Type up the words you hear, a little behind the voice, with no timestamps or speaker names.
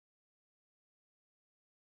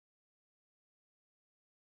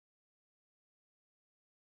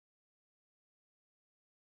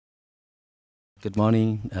Good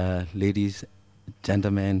morning, ladies,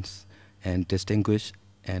 gentlemen, and distinguished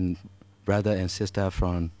and brother and sister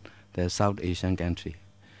from the South Asian country.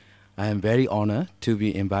 I am very honored to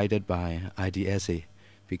be invited by IDSA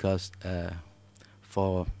because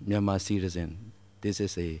for Myanmar citizens, this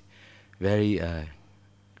is a very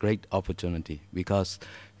great opportunity because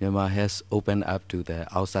Myanmar has opened up to the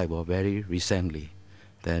outside world very recently.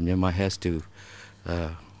 That Myanmar has to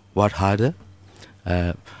work harder.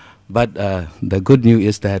 But the good news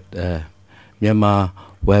is that Myanmar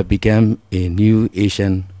will become a new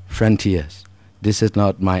Asian frontiers. This is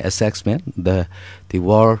not my assessment. The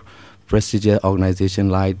world prestigious organization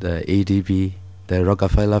like the ADB, the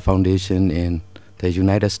Rockefeller Foundation in the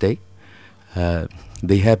United States,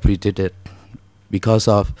 they have predicted because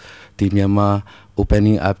of the Myanmar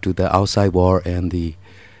opening up to the outside world and the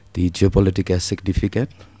geopolitical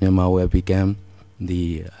significance, Myanmar will become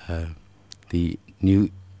the new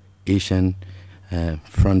Asian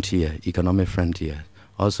frontier, economic frontier.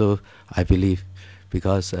 Also, I believe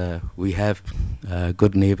because we have a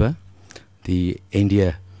good neighbor, the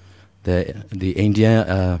India, the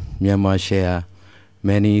India Myanmar share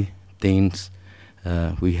many things.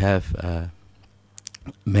 We have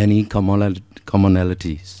many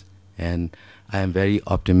commonalities, and I am very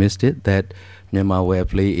optimistic that Myanmar will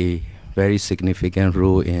play a very significant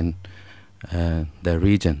role in the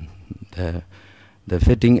region. The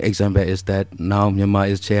fitting example is that now Myanmar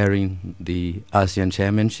is chairing the ASEAN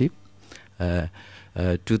chairmanship.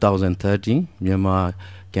 2013, Myanmar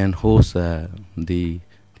can host the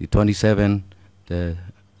 27 the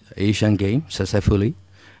Asian Games successfully.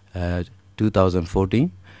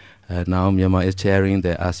 2014, now Myanmar is chairing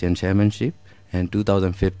the ASEAN chairmanship. And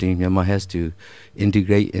 2015, Myanmar has to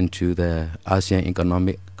integrate into the ASEAN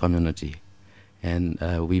economic community. And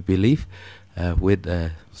we believe with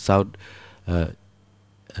South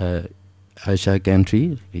Asia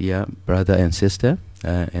country, brother and sister,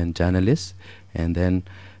 and journalists, and then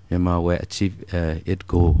Myanmar will achieve its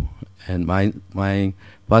goal. And my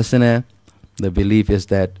personal the belief is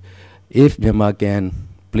that if Myanmar can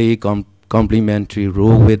play complementary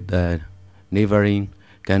role with neighboring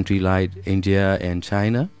country like India and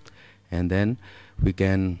China, and then we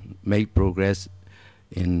can make progress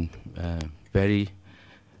in very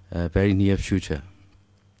near future.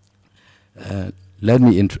 Let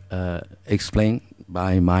me explain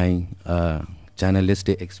by my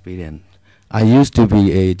journalistic experience. I used to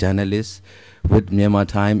be a journalist with Myanmar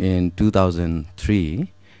Time in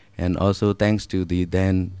 2003, and also thanks to the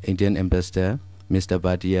then Indian ambassador, Mr.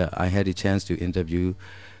 Bhatia, I had a chance to interview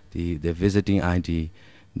the visiting ID,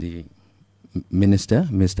 the minister,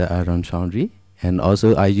 Mr. Aaron Chaudhry, and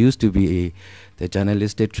also I used to be the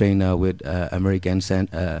journalistic trainer with American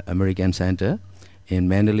Center in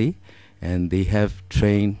Mandalay, and they have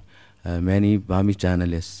trained many Burmese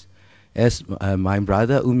journalists. As my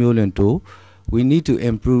brother Umyolin told, we need to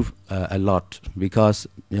improve a lot because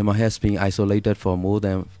Myanmar has been isolated for more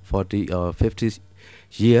than 40 or 50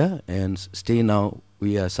 years, and still now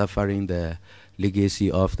we are suffering the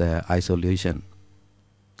legacy of the isolation.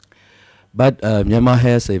 But Myanmar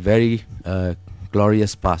has a very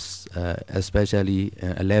glorious past, especially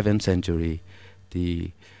 11th century.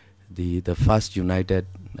 The first united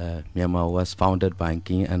Myanmar was founded by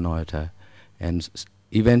King Anoeta, and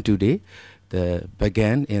even today, the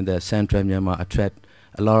began in the central Myanmar attract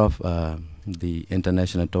a lot of the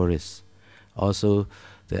international tourists. Also,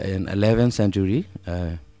 in 11th century,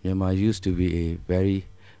 Myanmar used to be a very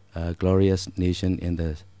glorious nation in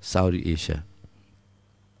the South Asia.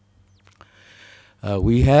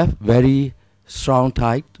 We have very strong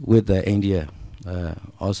ties with India.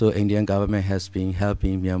 Also, Indian government has been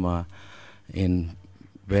helping Myanmar in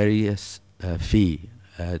various fields.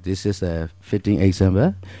 This is a fitting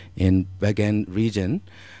example. In Bagan region,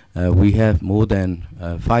 we have more than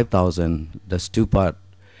 5,000 the stupa,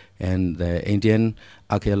 and the Indian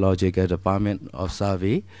Archaeological Department of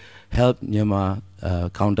Survey helped Myanmar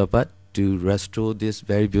counterpart to restore this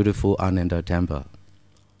very beautiful Ananda temple.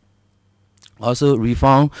 Also,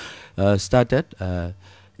 reform started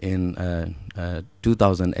in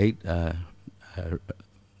 2008,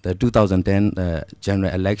 the 2010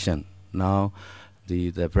 general election. Now,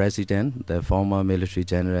 the president, the former military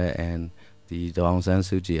general, and the Aung San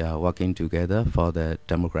Suu Kyi are working together for the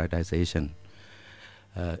democratization.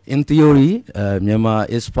 In theory, Myanmar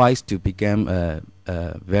is poised to become a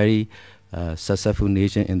very successful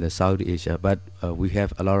nation in the South Asia, but we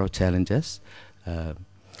have a lot of challenges.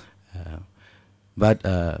 But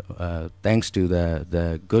thanks to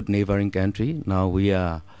the good neighboring country, now we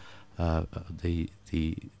are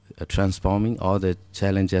transforming all the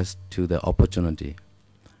challenges to the opportunity.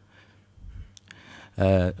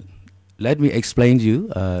 Let me explain to you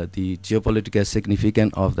the geopolitical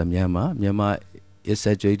significance of the Myanmar. Myanmar is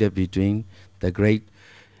situated between the great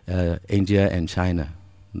India and China.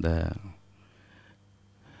 The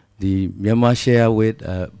Myanmar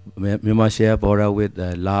share border with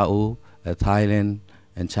Laos, Thailand,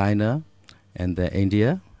 and China, and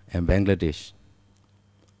India and Bangladesh.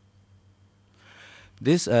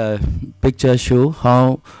 This picture shows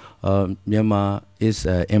how Myanmar is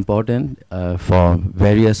important for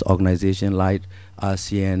various organizations like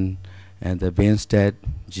ASEAN and the BIMSTEC,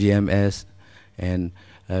 GMS, and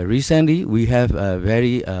recently we have a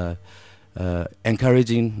very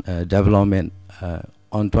encouraging development.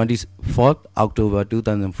 On 24th October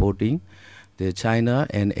 2014, the China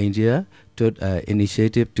and India took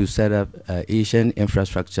initiative to set up Asian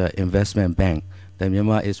Infrastructure Investment Bank. The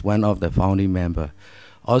Myanmar is one of the founding members.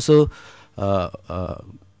 Also,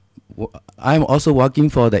 I'm also working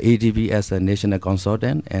for the ADB as a national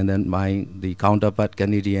consultant, and then the counterpart,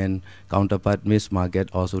 Canadian counterpart, Miss Margaret,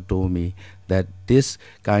 also told me that this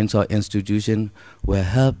kinds of institution will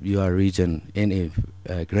help your region in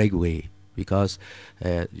a great way, because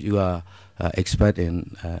you are expert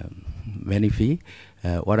in many fields.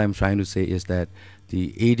 What I'm trying to say is that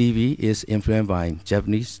the ADB is influenced by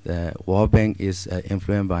Japanese, the World Bank is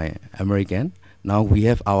influenced by American. Now we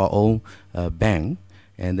have our own bank,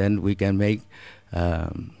 and then we can make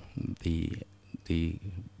the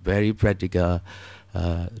very practical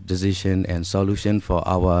decision and solution for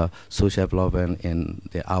our social problem in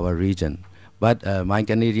our region. But my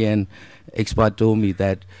Canadian expert told me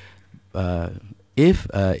that if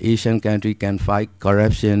Asian country can fight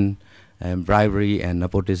corruption and bribery and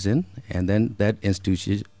nepotism, and then that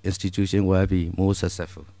institution will be more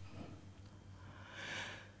successful.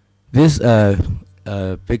 This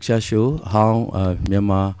picture shows how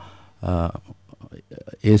Myanmar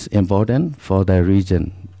is important for the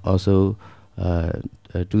region. Also,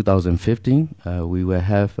 2015, we will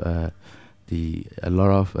have a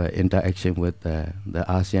lot of interaction with the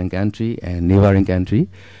ASEAN country and neighboring country.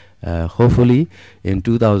 Hopefully,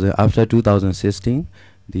 after 2016,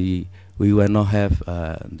 we will not have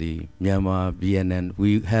the Myanmar, BNN.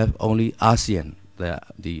 We have only ASEAN,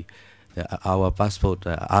 our passport,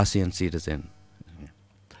 ASEAN citizen.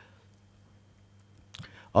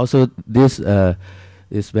 Also, this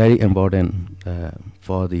is very important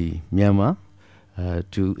for the Myanmar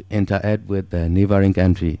to interact with the neighboring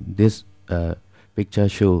country. This picture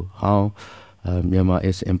shows how Myanmar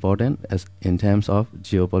is important in terms of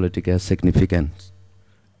geopolitical significance.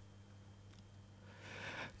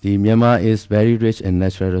 The Myanmar is very rich in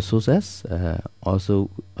natural resources. Also,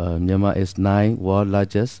 Myanmar is 9th world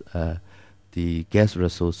largest the gas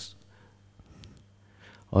resource.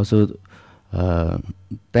 Also,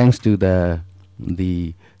 thanks to the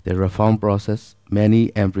reform process,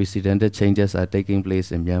 many unprecedented changes are taking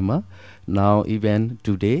place in Myanmar. Now, even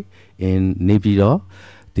today in Naypyidaw,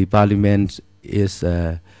 the parliament is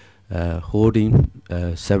holding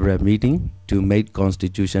several meetings to make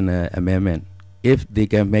constitutional amendment. If they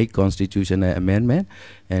can make constitutional amendment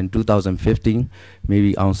in 2015,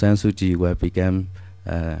 maybe Aung San Suu Kyi will become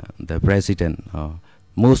the president.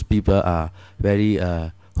 Most people are very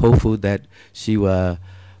hopeful that she will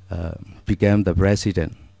become the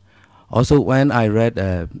president. Also, when I read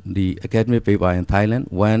the academic paper in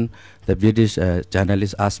Thailand, when the British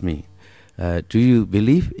journalist asked me, do you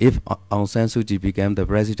believe if Aung San Suu Kyi became the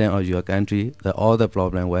president of your country, all the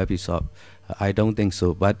problem will be solved? I don't think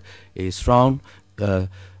so, but a strong,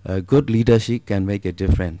 good leadership can make a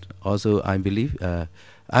difference. Also, I believe,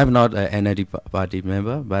 I'm not an NLD party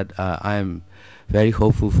member, but I'm very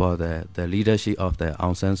hopeful for the leadership of the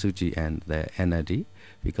Aung San Suu Kyi and the NLD,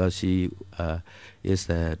 because she is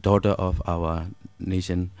the daughter of our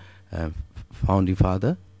nation founding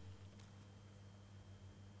father.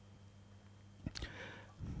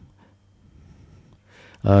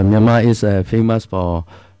 Myanmar is famous for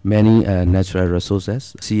many natural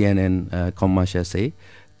resources. CNN commercial say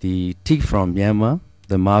the teak from Myanmar,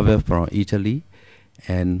 the marble from Italy,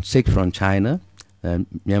 and silk from China.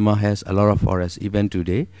 Myanmar has a lot of forests even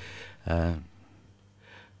today.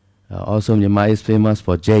 Also, Myanmar is famous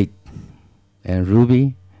for jade and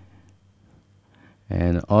ruby,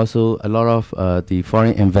 and also a lot of the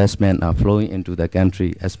foreign investment are flowing into the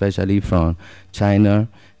country, especially from China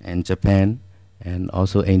and Japan and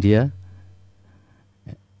also India.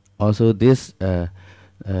 Also, this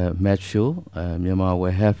map show Myanmar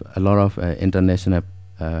will have a lot of international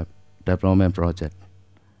development projects.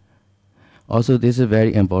 Also, this is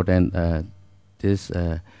very important.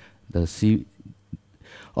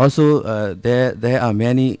 Also, there are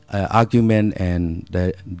many argument and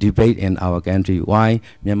the debate in our country why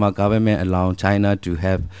Myanmar government allow China to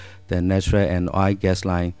have the natural and oil gas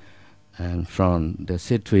line from the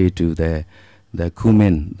Sitwe to the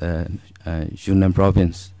Kunming, the Yunnan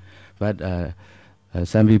province. But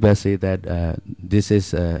some people say that this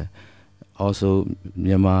is also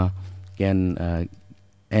Myanmar can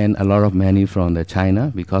earn a lot of money from the China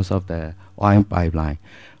because of the oil pipeline.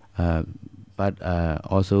 But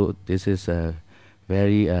also this is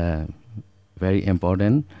very very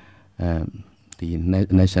important, the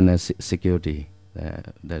national security.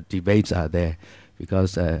 The debates are there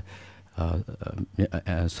because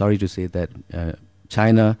sorry to say that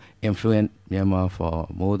China influenced Myanmar for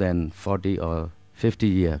more than 40 or 50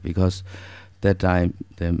 years, because that time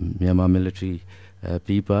the Myanmar military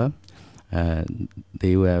people,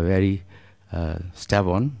 they were very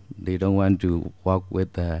stubborn. They don't want to work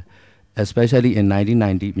with especially in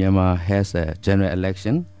 1990, Myanmar has a general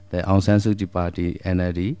election. The Aung San Suu Kyi party,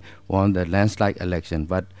 NLD, won the landslide election,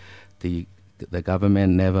 but the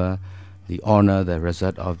government never honor the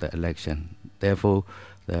result of the election. Therefore,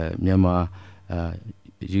 the Myanmar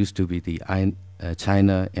used to be the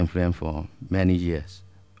China influence for many years.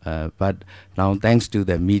 But now, thanks to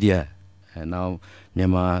the media, now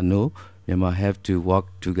Myanmar have to work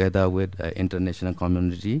together with the international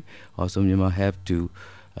community. Also, Myanmar have to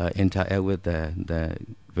interact with the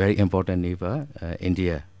very important neighbor,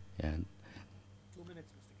 India. And 2 minutes,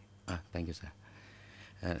 Mr. Khin. Thank you, sir.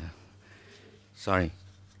 Sorry.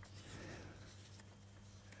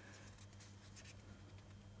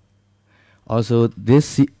 Also,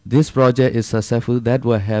 this project is successful. That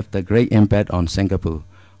will have the great impact on Singapore.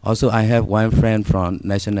 Also, I have one friend from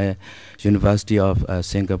National University of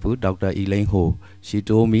Singapore, Dr. Elaine Ho. She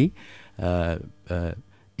told me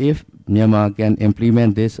if Myanmar can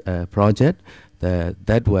implement this project,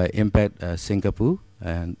 that will impact Singapore,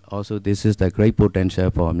 and also this is the great potential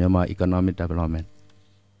for Myanmar economic development.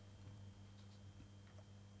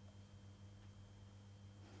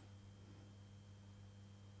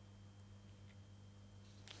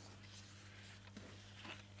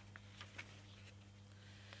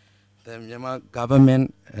 The Myanmar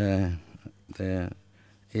government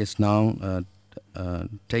is now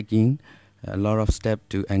taking a lot of steps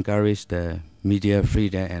to encourage the media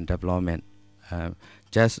freedom and development.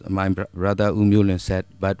 Just my brother Umyulin said,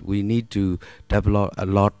 but we need to develop a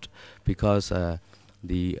lot, because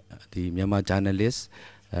the Myanmar journalists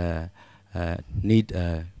need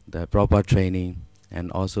the proper training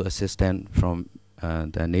and also assistance from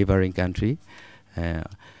the neighboring country.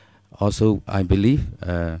 Also, I believe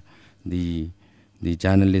the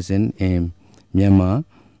journalism in Myanmar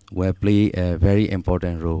will play a very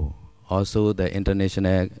important role. Also, the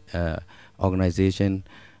international organization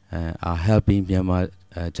are helping Myanmar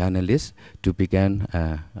journalists to become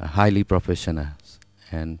highly professional.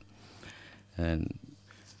 And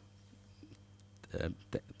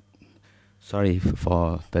sorry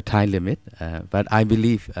for the time limit, but I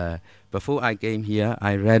believe before I came here,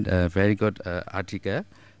 I read a very good article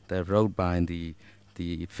that wrote by the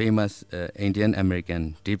famous Indian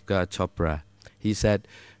American Deepika Chopra. He said,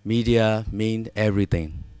 media mean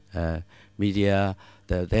everything. Media,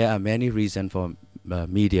 there are many reasons for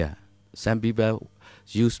media. Some people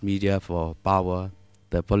use media for power,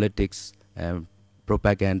 the politics, and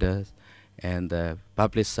propaganda, and the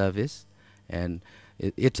public service, and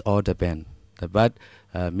it's all depends. But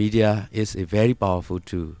media is a very powerful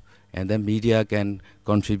tool, and then media can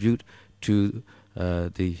contribute to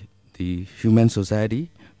the human society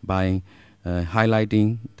by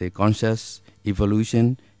highlighting the conscious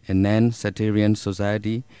evolution in non-sectarian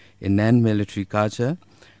society, in non-military culture,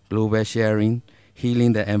 global sharing,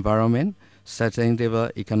 healing the environment, sustainable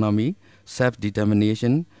economy,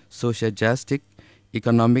 self-determination, social justice,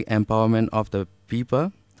 economic empowerment of the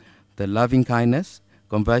people, the loving kindness,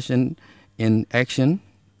 compassion in action,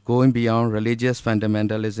 going beyond religious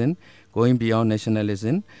fundamentalism, going beyond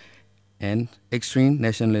nationalism, and extreme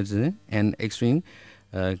nationalism and extreme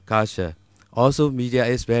culture. Also, media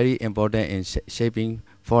is very important in shaping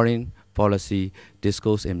foreign policy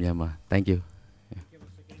discourse in Myanmar. Thank you.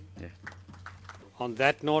 Yeah. On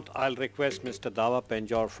that note, I'll request Mr. Dawa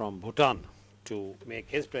Penjor from Bhutan to make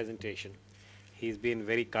his presentation. He's been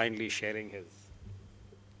very kindly sharing his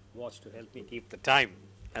watch to help me keep the time.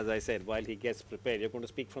 As I said, while he gets prepared, you're going to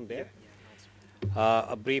speak from there? Yeah,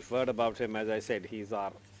 a brief word about him. As I said, he's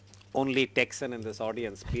our only Texan in this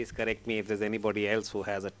audience. Please correct me if there's anybody else who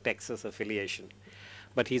has a Texas affiliation.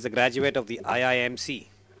 But he's a graduate of the IIMC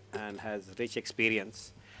and has rich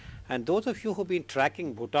experience. And those of you who've been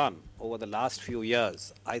tracking Bhutan over the last few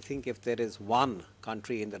years, I think if there is one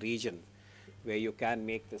country in the region where you can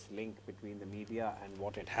make this link between the media and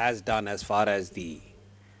what it has done as far as the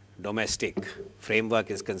domestic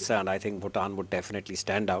framework is concerned, I think Bhutan would definitely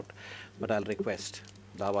stand out. But I'll request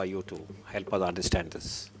Dawa you to help us understand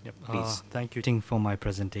this. Yep. Please. Thank you for my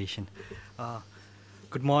presentation.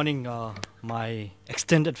 Good morning. My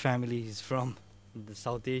extended family is from the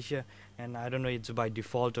South Asia, and I don't know it's by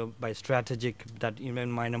default or by strategic that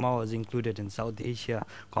even Myanmar was included in South Asia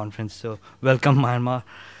conference. So welcome, Myanmar.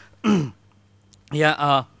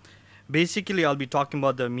 Yeah. Basically, I'll be talking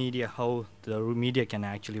about the media, how the media can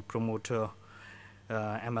actually promote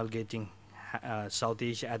amalgamating South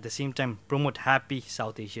Asia, at the same time promote happy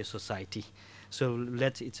South Asia society. So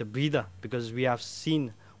it's a breather, because we have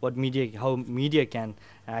seen how media can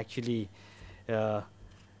actually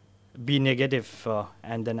be negative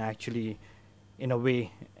and then actually in a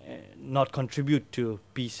way not contribute to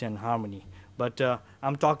peace and harmony. But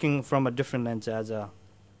I'm talking from a different lens,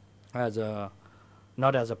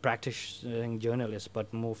 not as a practicing journalist,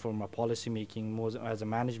 but more from a policy making, more as a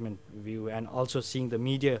management view, and also seeing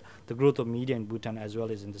the growth of media in Bhutan as well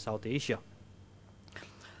as in the South Asia.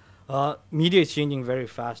 Media is changing very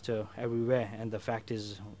fast everywhere, and the fact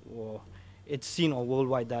is it's seen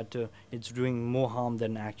worldwide that it's doing more harm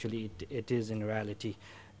than actually it is in reality,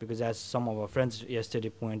 because as some of our friends yesterday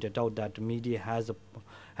pointed out, that media has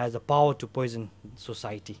the power to poison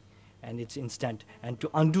society, and it's instant, and to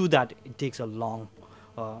undo that it takes a long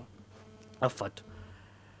effort.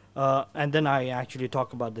 And then I actually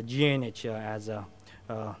talk about the GNH as a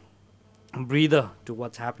breather to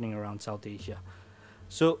what's happening around South Asia.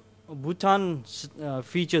 So Bhutan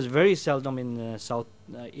features very seldom in South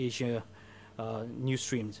Asia news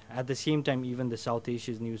streams. At the same time, even the South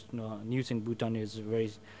Asia's news in Bhutan is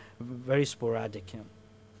very sporadic.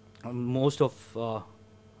 Most of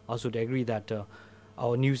us would agree that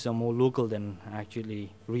our news are more local than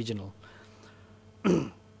actually regional.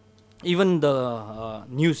 Even the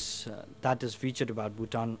news that is featured about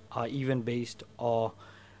Bhutan are even based on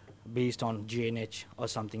GNH or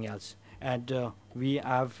something else. And we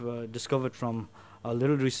have discovered from a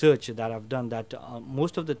little research that I've done that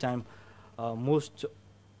most of the time, most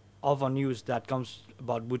of our news that comes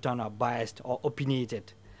about Bhutan are biased or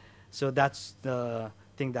opinionated. So that's the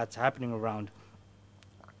thing that's happening around.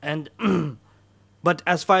 And but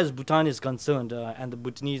as far as Bhutan is concerned, and the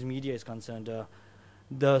Bhutanese media is concerned,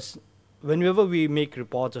 whenever we make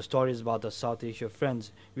reports or stories about the South Asia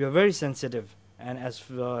friends, we are very sensitive. And as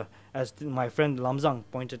my friend Lamzang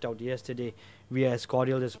pointed out yesterday, we are as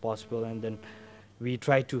cordial as possible, and then we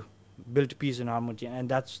try to build peace and harmony. And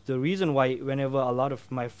that's the reason why whenever a lot of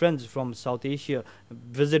my friends from South Asia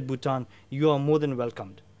visit Bhutan, you are more than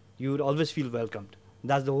welcomed. You would always feel welcomed.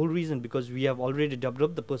 That's the whole reason, because we have already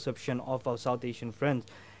developed the perception of our South Asian friends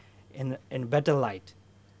in better light.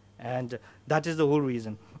 And that is the whole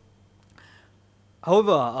reason.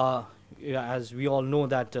 However, as we all know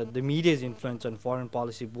that the media's influence on foreign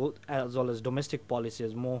policy, both as well as domestic policy,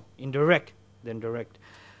 is more indirect than direct.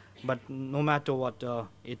 But no matter what,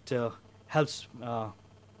 it helps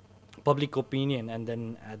public opinion, and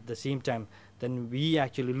then at the same time, then we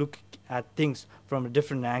actually look at things from a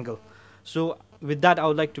different angle. So with that, I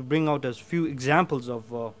would like to bring out a few examples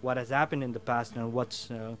of what has happened in the past and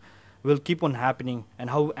what's will keep on happening, and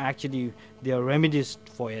how actually there are remedies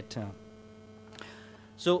for it.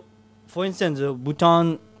 So, for instance,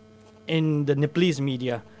 Bhutan in the Nepalese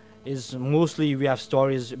media is mostly, we have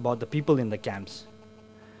stories about the people in the camps.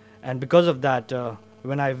 And because of that,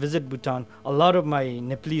 when I visit Bhutan, a lot of my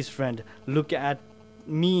Nepalese friends look at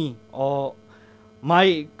me or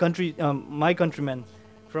my countrymen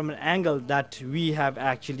from an angle that we have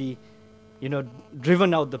actually,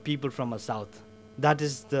 driven out the people from the south. That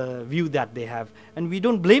is the view that they have, and we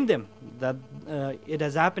don't blame them. That it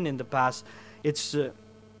has happened in the past. It's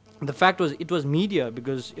the fact was it was media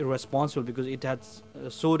because irresponsible, because it had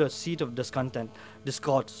sowed a seed of discord,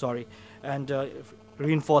 and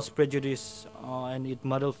reinforced prejudice, and it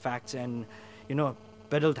muddled facts and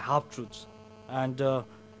peddled half truths, and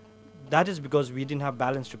that is because we didn't have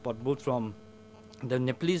balanced report both from the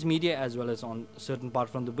Nepalese media as well as on certain part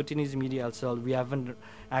from the Bhutanese media as well. We haven't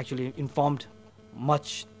actually informed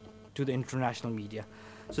much to the international media.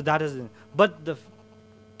 So that is, but the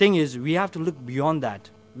thing is, we have to look beyond that.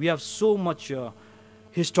 We have so much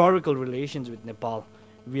historical relations with Nepal.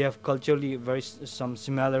 We have culturally some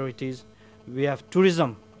similarities. We have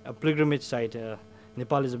tourism, a pilgrimage site.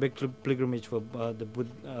 Nepal is a big pilgrimage for the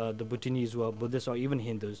Bhutanese who are Buddhists or even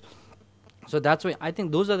Hindus. So that's why I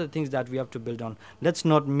think those are the things that we have to build on. Let's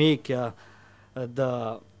not make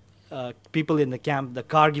the people in the camp, the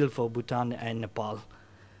Kargil for Bhutan and Nepal.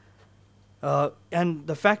 And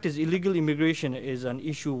the fact is, illegal immigration is an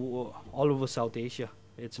issue all over South Asia.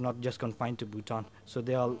 It's not just confined to Bhutan. So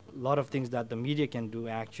there are a lot of things that the media can do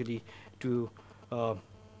actually to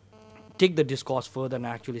take the discourse further and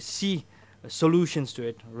actually see solutions to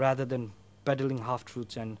it rather than peddling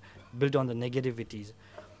half-truths and build on the negativities.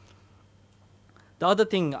 The other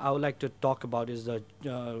thing I would like to talk about is the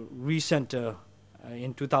recent,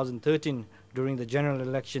 in 2013, during the general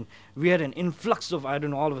election, we had an influx of, I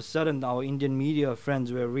don't know, all of a sudden our Indian media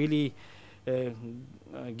friends were really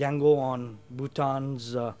gang-go on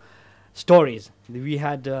Bhutan's stories. We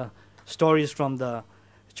had stories from the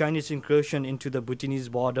Chinese incursion into the Bhutanese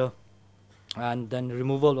border, and then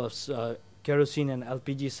removal of kerosene and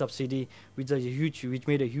LPG subsidy, which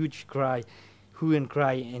made a huge hue and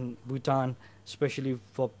cry in Bhutan, especially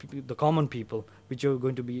for the common people, which are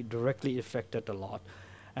going to be directly affected a lot.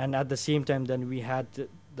 And at the same time, then we had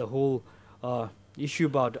the whole issue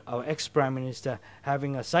about our ex-prime minister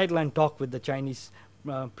having a sideline talk with the Chinese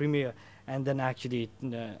premier, and then actually,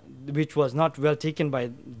 which was not well taken by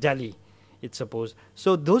Delhi, it's supposed.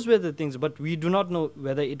 So those were the things, but we do not know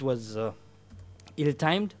whether it was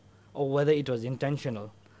ill-timed or whether it was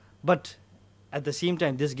intentional. But at the same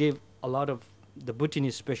time, this gave a lot of the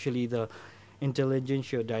Bhutanese, especially the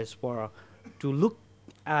intelligentsia diaspora, to look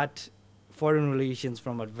at foreign relations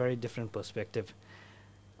from a very different perspective.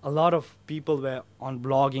 A lot of people were on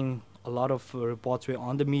blogging, a lot of reports were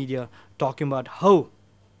on the media talking about how,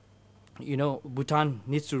 Bhutan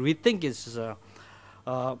needs to rethink its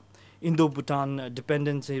Indo-Bhutan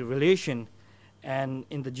dependency relation, and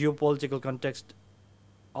in the geopolitical context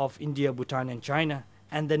of India, Bhutan, and China,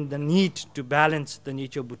 and then the need to balance the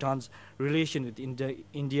nature of Bhutan's relation with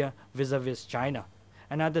India vis-a-vis China.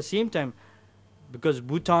 And at the same time, because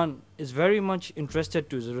Bhutan is very much interested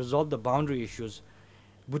to resolve the boundary issues,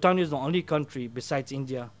 Bhutan is the only country besides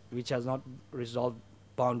India which has not resolved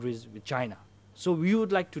boundaries with China. So we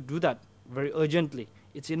would like to do that very urgently.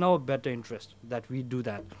 It's in our better interest that we do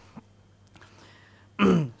that.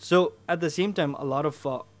 So at the same time, a lot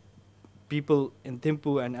of people in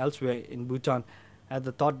Thimphu and elsewhere in Bhutan had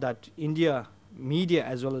the thought that India media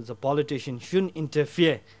as well as the politicians shouldn't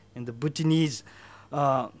interfere in the Bhutanese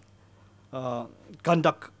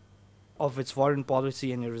conduct of its foreign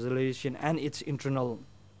policy and its relation and its internal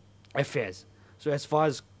affairs. So as far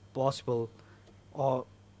as possible, or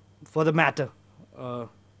for the matter,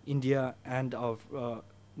 India and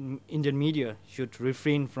Indian media should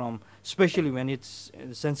refrain from, especially when it's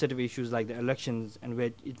sensitive issues like the elections and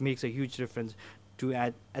where it makes a huge difference, to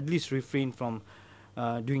at least refrain from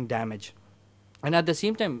doing damage. And at the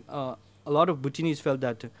same time, a lot of Bhutanese felt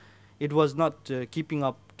that it was not keeping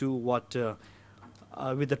up to what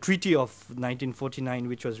with the Treaty of 1949,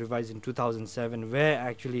 which was revised in 2007, where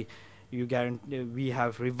actually we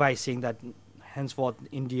have revised saying that henceforth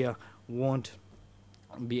India won't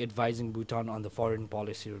be advising Bhutan on the foreign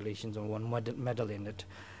policy relations, or one medal in it.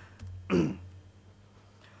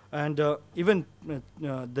 And even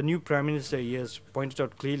the new Prime Minister has pointed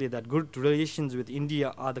out clearly that good relations with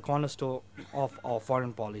India are the cornerstone of our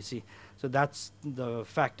foreign policy. So that's the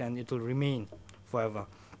fact, and it will remain forever.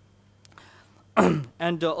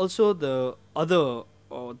 And also the other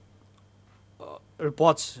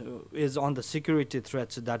reports is on the security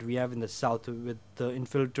threats that we have in the south, with the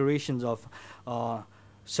infiltrations of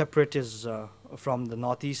separatists from the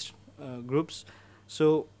northeast groups.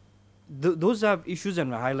 So those are issues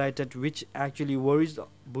and highlighted which actually worries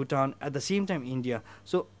Bhutan, at the same time India.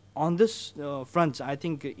 So on this front, I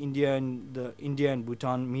think India and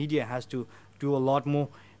Bhutan media has to do a lot more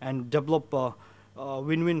and develop a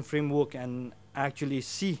win-win framework and actually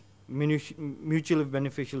see mutually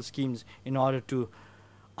beneficial schemes in order to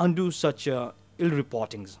undo such ill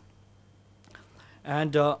reportings.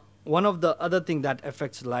 And one of the other thing that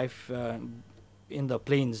affects life in the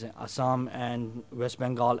plains, Assam and West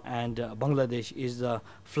Bengal and Bangladesh, is the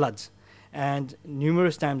floods. And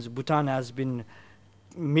numerous times Bhutan has been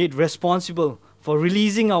made responsible for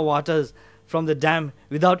releasing our waters from the dam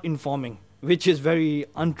without informing, which is very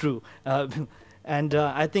untrue. And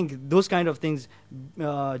I think those kind of things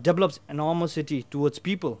develops enormosity towards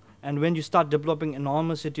people. And when you start developing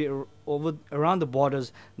enormosity around the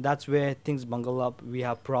borders, that's where things bungle up. We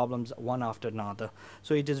have problems one after another.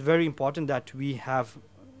 So it is very important that we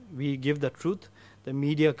give the truth. The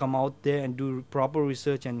media come out there and do proper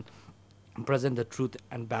research and present the truth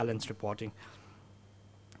and balanced reporting.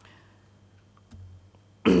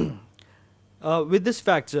 With this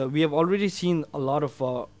fact, we have already seen a lot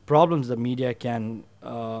of problems the media can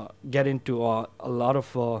get into, a lot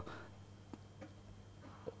of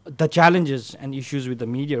the challenges and issues with the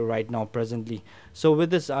media right now presently. So with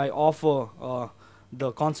this, I offer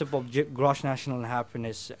the concept of gross national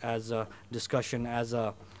happiness as a discussion, as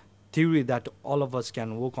a theory that all of us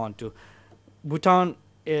can work on to. Bhutan,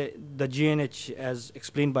 the GNH, as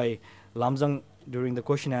explained by Lamzang during the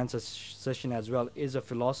question and answer session as well, is a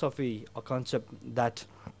philosophy, a concept that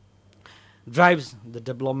drives the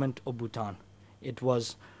development of Bhutan. It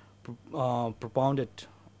was propounded,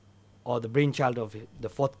 or the brainchild of the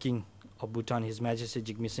fourth king of Bhutan, His Majesty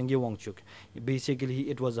Jigme Singye Wangchuk. Basically,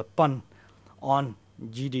 it was a pun on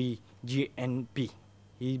GNP.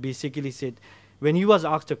 He basically said, when he was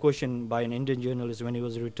asked a question by an Indian journalist when he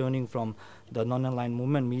was returning from the non-aligned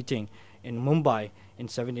movement meeting in Mumbai in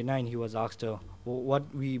 '79, he was asked, "What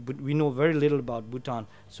we know very little about Bhutan.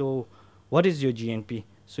 So, what is your GNP?"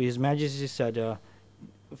 So His Majesty said,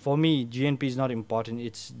 "For me, GNP is not important.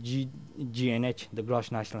 It's GNH, the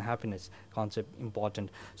gross national happiness concept, important."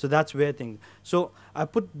 So that's where things. So I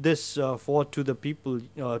put this forward to the people,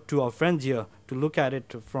 to our friends here, to look at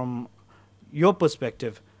it from your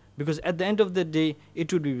perspective, because at the end of the day,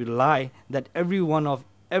 it would be a lie that every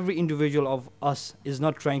individual of us is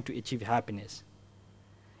not trying to achieve happiness.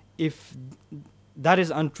 If that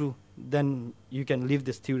is untrue, then you can leave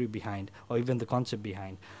this theory behind, or even the concept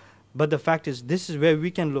behind. But the fact is, this is where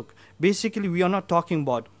we can look. Basically, we are not talking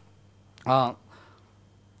about,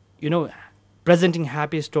 presenting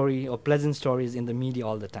happy story or pleasant stories in the media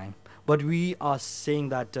all the time. But we are saying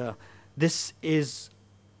that this is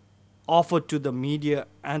offered to the media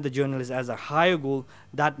and the journalists as a higher goal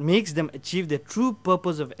that makes them achieve their true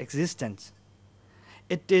purpose of existence.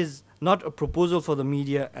 It is not a proposal for the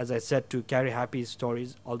media, as I said, to carry happy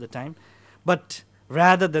stories all the time, but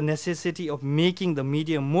rather the necessity of making the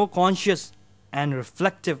media more conscious and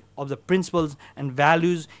reflective of the principles and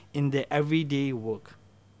values in their everyday work.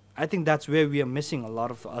 I think that's where we are missing, a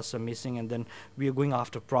lot of us are missing, and then we are going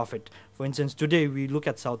after profit. For instance, today we look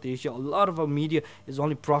at South Asia, a lot of our media is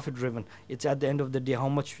only profit driven. It's at the end of the day how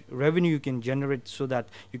much revenue you can generate so that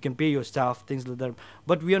you can pay your staff, things like that.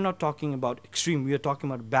 But we are not talking about extreme, we are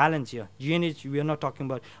talking about balance here. GNH, we are not talking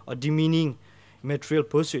about a demeaning material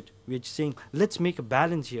pursuit. We are saying, let's make a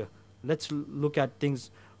balance here. Let's look at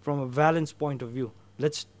things from a balance point of view.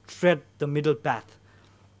 Let's tread the middle path.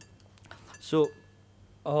 So,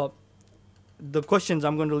 the questions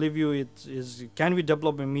I'm going to leave you is, can we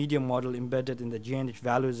develop a media model embedded in the GNH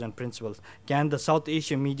values and principles? Can the South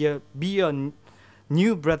Asian media be a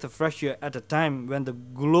new breath of fresh air at a time when the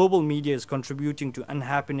global media is contributing to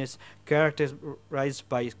unhappiness characterized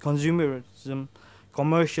by consumerism,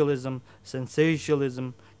 commercialism,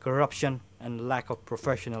 sensationalism, corruption, and lack of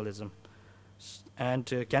professionalism? And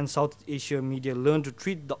can South Asia media learn to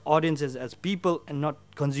treat the audiences as people and not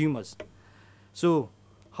consumers? So,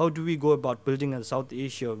 how do we go about building a South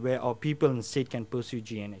Asia where our people and state can pursue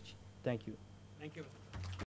GNH? Thank you. Thank you.